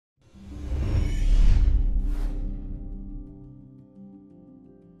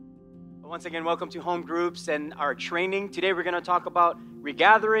Once again, welcome to home groups and our training. Today we're going to talk about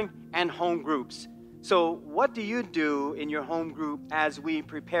regathering and home groups. So what do you do in your home group as we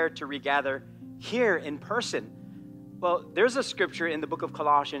prepare to regather here in person? Well, there's a scripture in the book of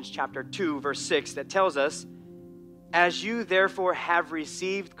Colossians chapter 2, verse 6 that tells us, "As you therefore have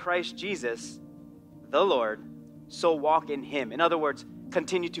received Christ Jesus, the Lord, so walk in him." In other words,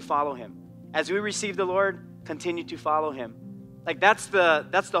 continue to follow him. As we receive the Lord, continue to follow him. Like that's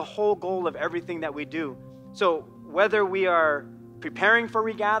the whole goal of everything that we do. So whether we are preparing for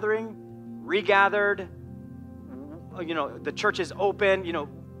regathering, regathered, the church is open,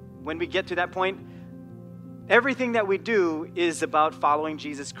 when we get to that point, everything that we do is about following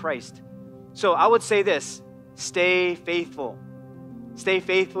Jesus Christ. So I would say this, stay faithful. Stay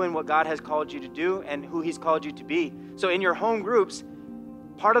faithful in what God has called you to do and who he's called you to be. So in your home groups,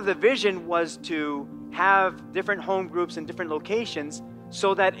 part of the vision was to have different home groups in different locations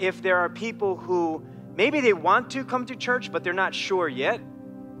so that if there are people who maybe they want to come to church but they're not sure yet,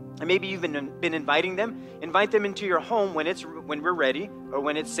 and maybe you've been inviting them, invite them into your home when we're ready or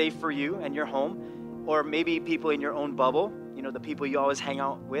when it's safe for you and your home, or maybe people in your own bubble, the people you always hang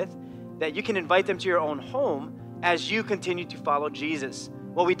out with, that you can invite them to your own home as you continue to follow Jesus.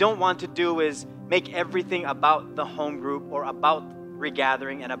 What we don't want to do is make everything about the home group or about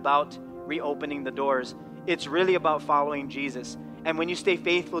regathering and about reopening the doors. It's really about following Jesus. And when you stay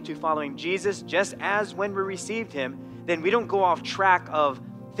faithful to following Jesus, just as when we received him, then we don't go off track of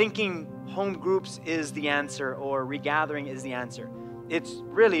thinking home groups is the answer or regathering is the answer. It's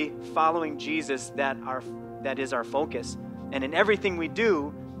really following Jesus that is our focus. And in everything we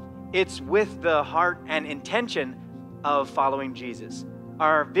do, it's with the heart and intention of following Jesus.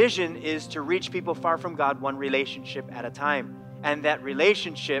 Our vision is to reach people far from God one relationship at a time. And that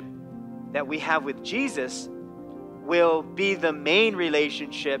relationship that we have with Jesus will be the main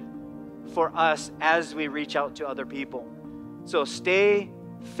relationship for us as we reach out to other people. So stay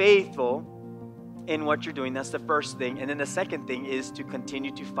faithful in what you're doing. That's the first thing. And then the second thing is to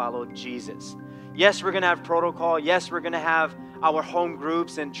continue to follow Jesus. Yes, we're going to have protocol. Yes, we're going to have our home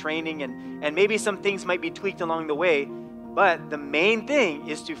groups and training, and maybe some things might be tweaked along the way. But the main thing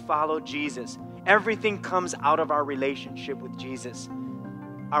is to follow Jesus. Everything comes out of our relationship with Jesus.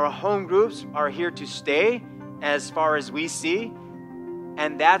 Our home groups are here to stay as far as we see,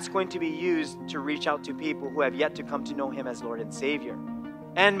 and that's going to be used to reach out to people who have yet to come to know him as Lord and Savior.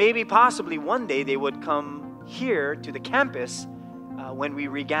 And maybe possibly one day they would come here to the campus when we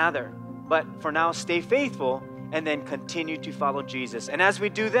regather. But for now, stay faithful and then continue to follow Jesus. And as we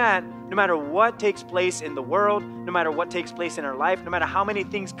do that, no matter what takes place in the world, no matter what takes place in our life, no matter how many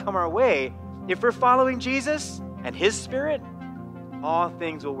things come our way, if we're following Jesus and his Spirit, all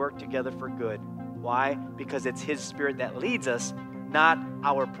things will work together for good. Why? Because it's his Spirit that leads us, not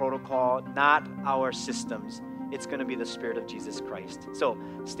our protocol, not our systems. It's going to be the Spirit of Jesus Christ. So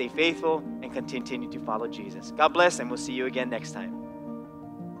stay faithful and continue to follow Jesus. God bless, and we'll see you again next time.